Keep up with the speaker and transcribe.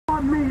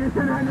is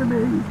an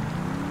enemy.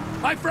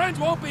 My friends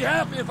won't be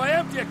happy if I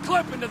empty a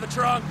clip into the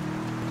trunk.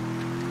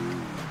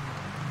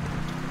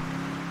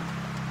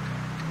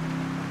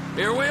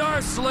 Here we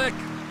are, Slick,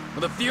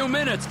 with a few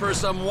minutes for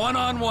some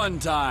one-on-one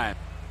time.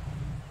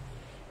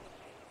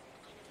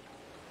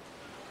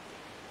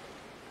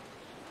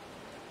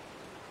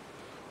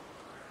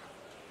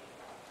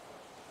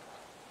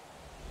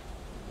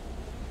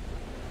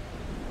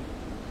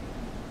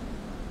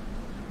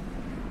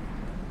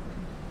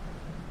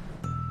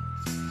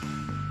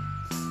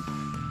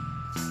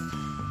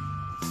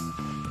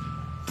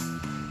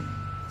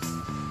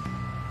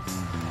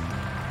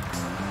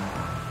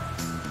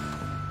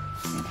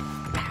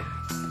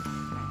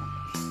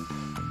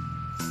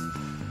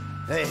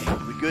 Hey,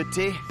 we good,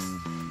 T?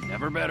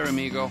 Never better,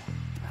 amigo.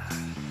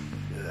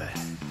 Good.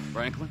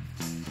 Franklin?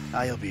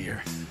 I'll be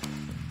here.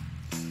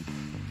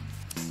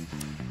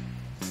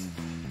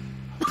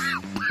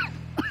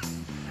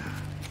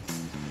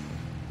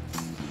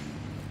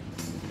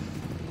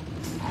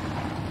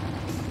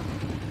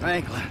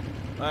 Franklin.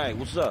 Hey,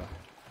 what's up?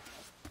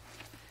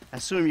 I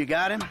assume you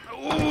got him?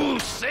 Ooh,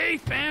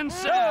 safe and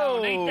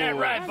sound. Ain't that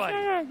right,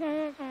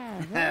 buddy?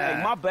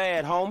 Hey, my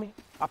bad, homie.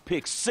 I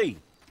picked C.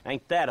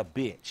 Ain't that a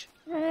bitch?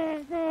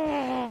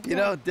 You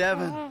know,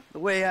 Devin, the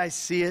way I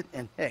see it,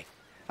 and hey,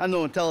 I'm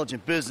no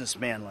intelligent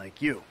businessman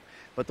like you,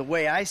 but the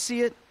way I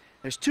see it,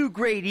 there's two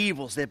great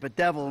evils that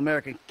bedevil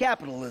American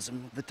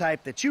capitalism, the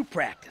type that you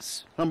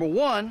practice. Number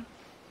one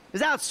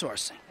is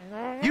outsourcing.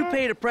 You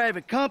paid a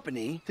private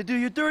company to do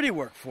your dirty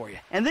work for you,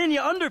 and then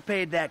you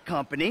underpaid that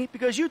company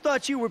because you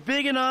thought you were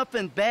big enough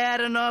and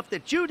bad enough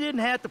that you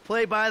didn't have to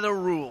play by the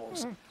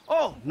rules.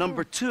 Oh,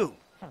 number two,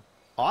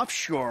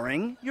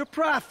 offshoring your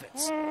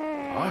profits.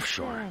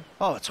 Offshore?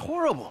 Oh, it's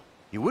horrible.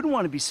 You wouldn't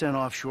want to be sent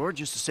offshore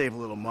just to save a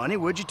little money,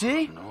 would you,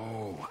 T?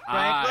 No,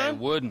 Franklin? I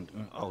wouldn't.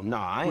 Oh,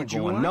 nah, I ain't Would you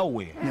going want?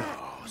 nowhere. No,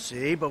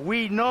 see, but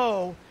we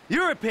know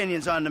your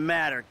opinions on the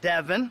matter,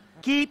 Devin.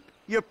 Keep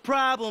your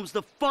problems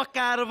the fuck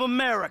out of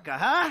America,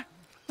 huh?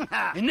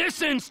 In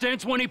this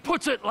instance, when he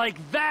puts it like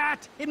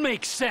that, it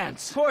makes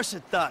sense. Of course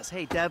it does.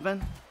 Hey,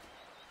 Devin.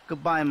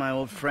 Goodbye, my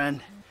old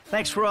friend.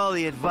 Thanks for all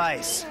the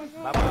advice.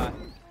 Bye-bye.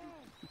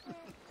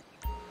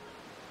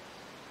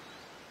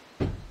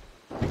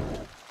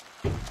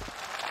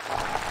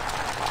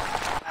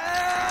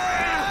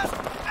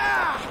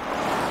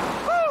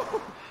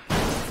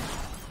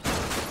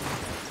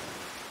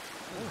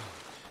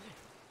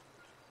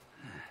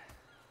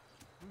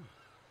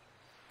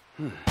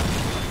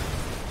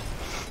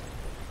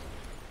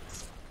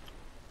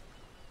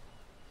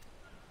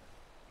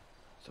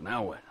 So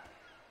now what?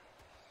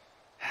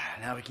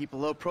 Now we keep a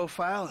low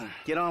profile and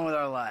get on with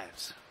our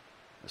lives.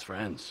 As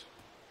friends?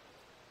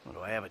 Well,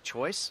 do I have a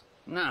choice?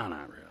 No,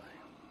 not really.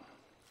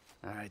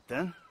 All right,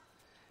 then.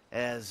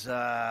 As,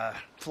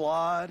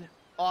 flawed,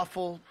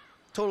 awful,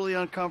 totally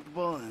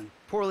uncomfortable, and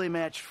poorly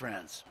matched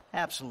friends.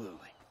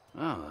 Absolutely.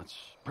 Oh, that's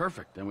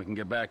perfect. Then we can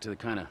get back to the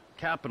kind of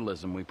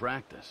capitalism we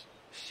practice.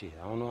 Shit,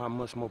 I don't know how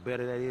much more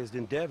better that is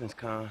than Devin's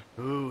kind.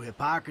 Ooh,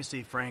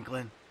 hypocrisy,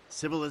 Franklin.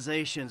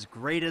 Civilization's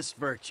greatest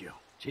virtue.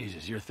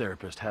 Jesus, your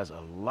therapist has a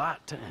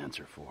lot to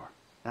answer for.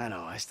 I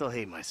know, I still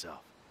hate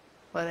myself.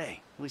 But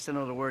hey, at least I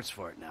know the words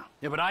for it now.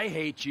 Yeah, but I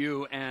hate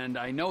you, and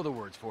I know the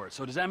words for it.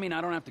 So does that mean I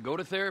don't have to go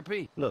to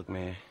therapy? Look,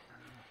 man,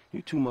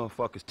 you two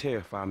motherfuckers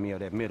terrify me of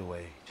that middle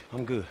age.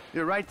 I'm good.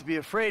 You're right to be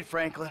afraid,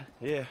 Franklin.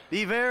 Yeah.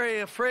 Be very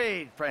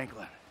afraid,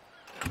 Franklin.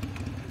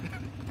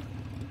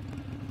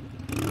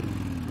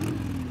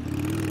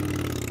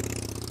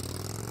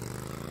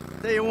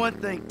 Tell you one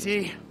thing,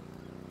 T.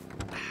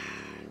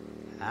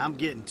 I'm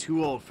getting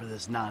too old for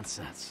this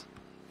nonsense.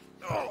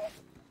 Oh.